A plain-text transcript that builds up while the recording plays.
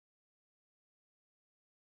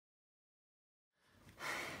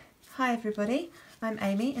Hi everybody, I'm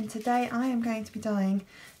Amy and today I am going to be dyeing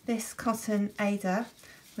this Cotton Aida,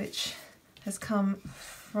 which has come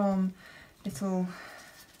from little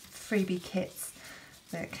freebie kits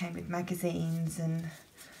that came with magazines and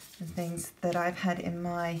things that I've had in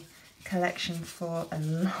my collection for a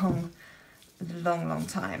long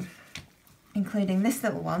time, including this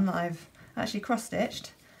little one that I've actually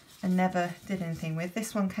cross-stitched and never did anything with.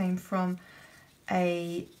 This one came from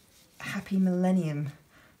a Happy Millennium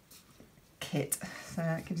kit, so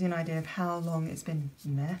that gives you an idea of how long it's been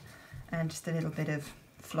in there, and just a little bit of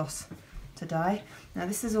floss to dye. Now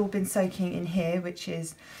this has all been soaking in here, which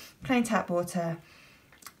is plain tap water,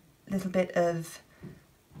 a little bit of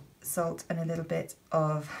salt and a little bit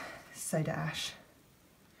of soda ash.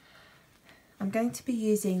 I'm going to be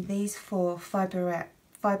using these four Fibre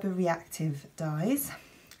Reactive dyes.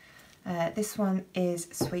 This one is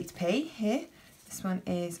Sweet Pea here, this one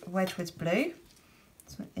is Wedgewood Blue,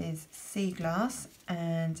 this one is Sea Glass,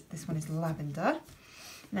 and this one is Lavender.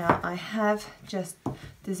 Now I have just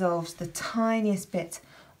dissolved the tiniest bit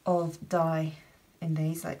of dye in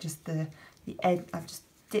these, like just the edge. I've just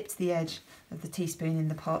dipped the edge of the teaspoon in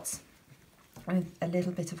the pots with a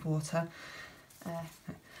little bit of water.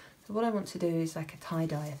 So what I want to do is like a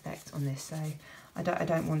tie-dye effect on this. So I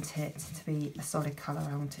don't want it to be a solid colour,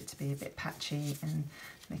 I want it to be a bit patchy and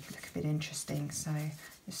make it look a bit interesting. So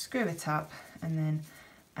just screw it up and then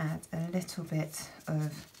add a little bit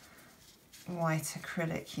of white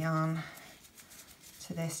acrylic yarn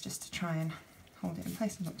to this just to try and hold it in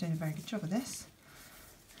place. I'm not doing a very good job of this.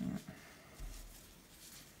 Yeah.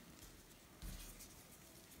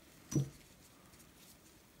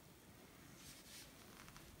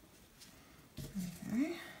 There we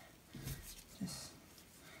go. Just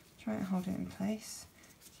try and hold it in place.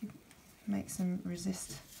 Make some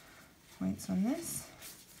resist points on this.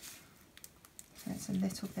 So it's a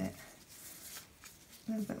little bit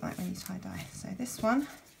like when you tie dye. So this one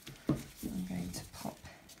I'm going to pop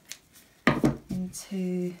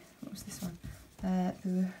into, what was this one?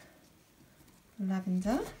 The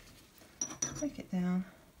Lavender. Break it down.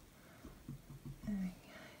 There we go.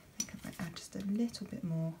 I think I might add just a little bit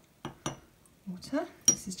more water.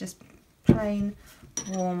 This is just plain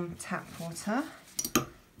warm tap water.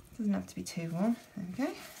 Doesn't have to be too warm. There we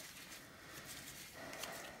go.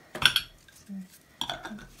 So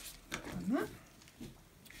on that.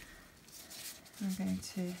 I'm going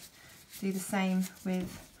to do the same with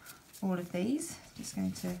all of these. Just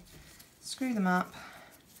going to screw them up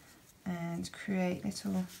and create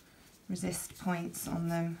little resist points on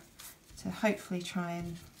them to hopefully try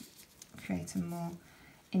and create a more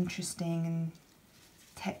interesting and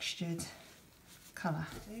textured colour.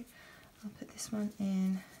 I'll put this one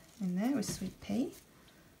in there with Sweet Pea.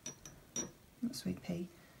 Not Sweet Pea,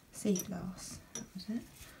 Sea Glass, that was it.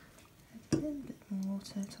 A little bit more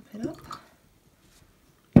water to top it up.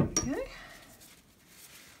 There we go.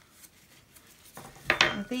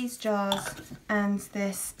 Now these jars and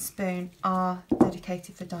this spoon are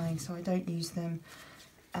dedicated for dyeing, so I don't use them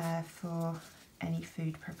for any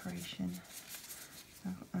food preparation.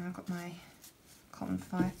 So I've got my cotton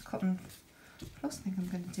floss. I think I'm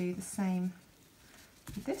going to do the same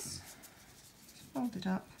with this. Just fold it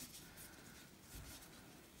up.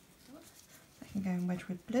 I can go in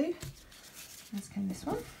Wedgewood Blue, as can this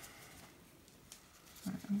one.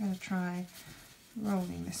 Right, I'm going to try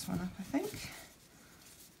rolling this one up, I think,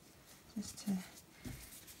 just to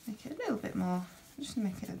make it a little bit more, just to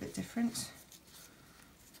make it a bit different.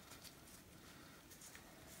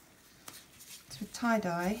 So with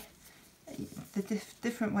tie-dye, the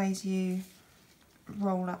different ways you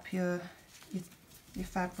roll up your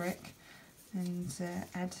fabric and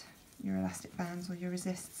add your elastic bands or your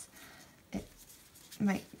resists, it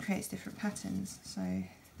creates different patterns. So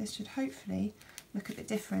this should hopefully look a bit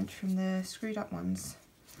different from the screwed up ones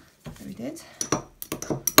that we did.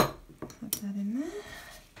 Put that in there.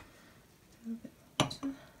 A little bit more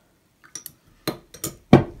water.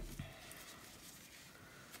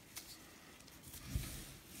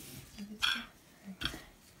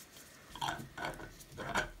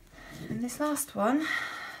 And this last one,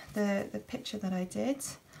 the picture that I did,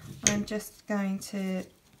 I'm just going to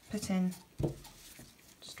put in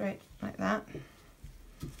straight like that.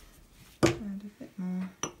 Add a bit more.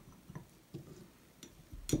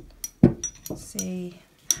 See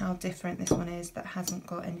how different this one is that hasn't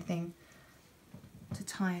got anything to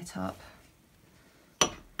tie it up. There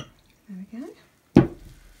we go.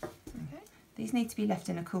 Okay. These need to be left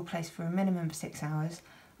in a cool place for a minimum of 6 hours.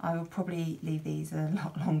 I will probably leave these a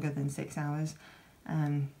lot longer than 6 hours.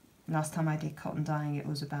 Last time I did cotton dyeing it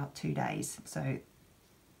was about 2 days, so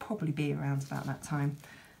probably be around about that time.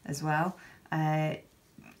 as well.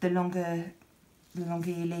 The longer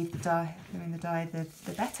you leave the dye in the dye, the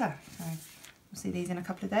better. So we'll see these in a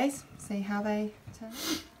couple of days, see how they turn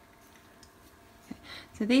out.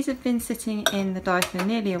 So these have been sitting in the dye for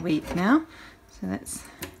nearly a week now. So let's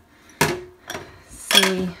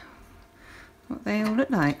see what they all look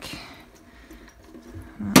like.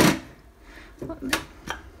 Now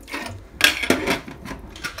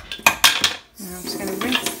I'm just going to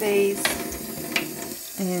rinse these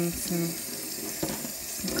in some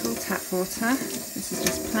cool tap water. This is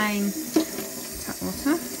just plain tap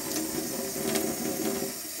water.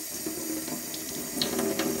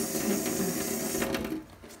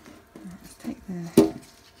 Let's take the...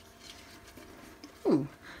 Ooh,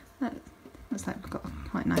 that looks like we've got a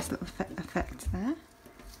quite nice little effect there.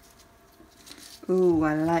 Ooh,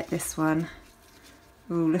 I like this one.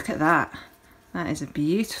 Ooh, look at that. That is a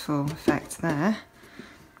beautiful effect there.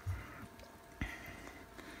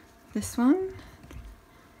 This one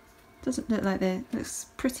doesn't look like it looks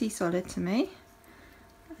pretty solid to me.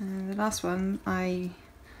 The last one I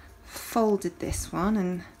folded this one,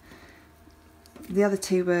 and the other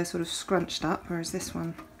two were sort of scrunched up, whereas this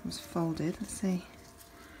one was folded. Let's see.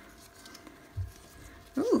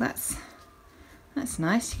 Ooh, that's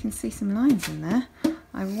nice. You can see some lines in there.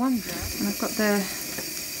 I wonder, and I've got the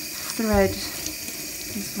thread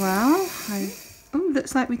as well. Oh,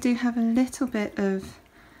 looks like we do have a little bit of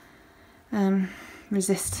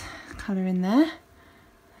resist colour in there.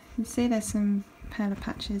 You can see there's some paler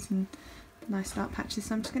patches and nice dark patches.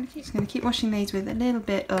 So I'm just going to keep washing these with a little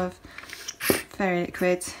bit of fairy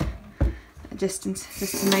liquid, just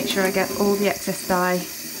to make sure I get all the excess dye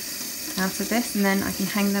out of this, and then I can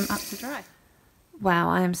hang them up to dry. Wow,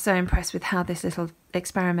 I am so impressed with how this little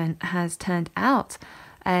experiment has turned out.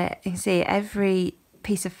 You can see every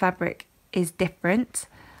piece of fabric is different.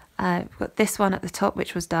 We've got this one at the top,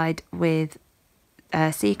 which was dyed with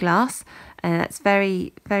sea glass, and that's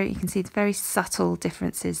very, you can see the very subtle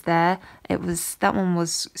differences there. That one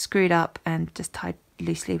was screwed up and just tied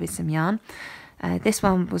loosely with some yarn. This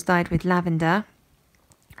one was dyed with lavender,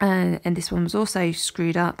 and this one was also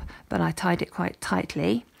screwed up, but I tied it quite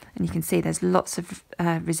tightly, and you can see there's lots of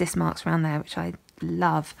resist marks around there, which I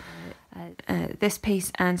love. This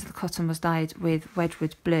piece and the cotton was dyed with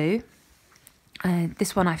Wedgewood Blue.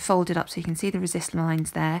 This one I folded up so you can see the resist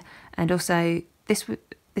lines there, and also this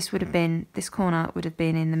corner would have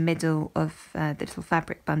been in the middle of the little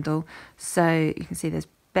fabric bundle, so you can see there's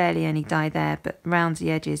barely any dye there, but around the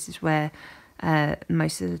edges is where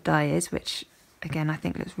most of the dye is, which again I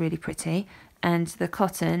think looks really pretty. And the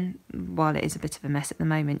cotton, while it is a bit of a mess at the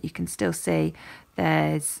moment, you can still see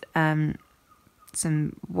there's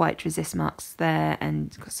some white resist marks there,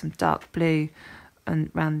 and got some dark blue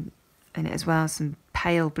around in it as well, some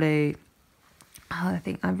pale blue. Oh, I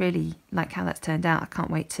think I really like how that's turned out. I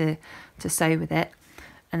can't wait to sew with it.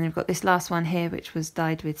 And then we've got this last one here, which was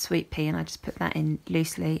dyed with sweet pea, and I just put that in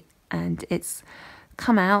loosely, and it's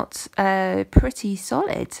come out pretty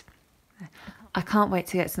solid. I can't wait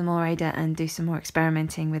to get some more Aida and do some more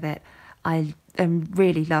experimenting with it. I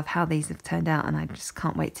really love how these have turned out, and I just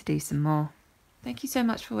can't wait to do some more. Thank you so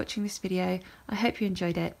much for watching this video. I hope you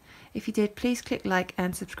enjoyed it. If you did, please click like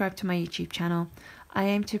and subscribe to my YouTube channel. I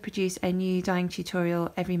aim to produce a new dyeing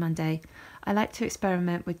tutorial every Monday. I like to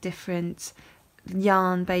experiment with different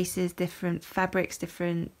yarn bases, different fabrics,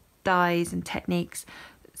 different dyes and techniques,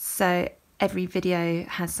 so every video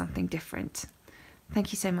has something different.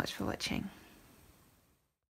 Thank you so much for watching.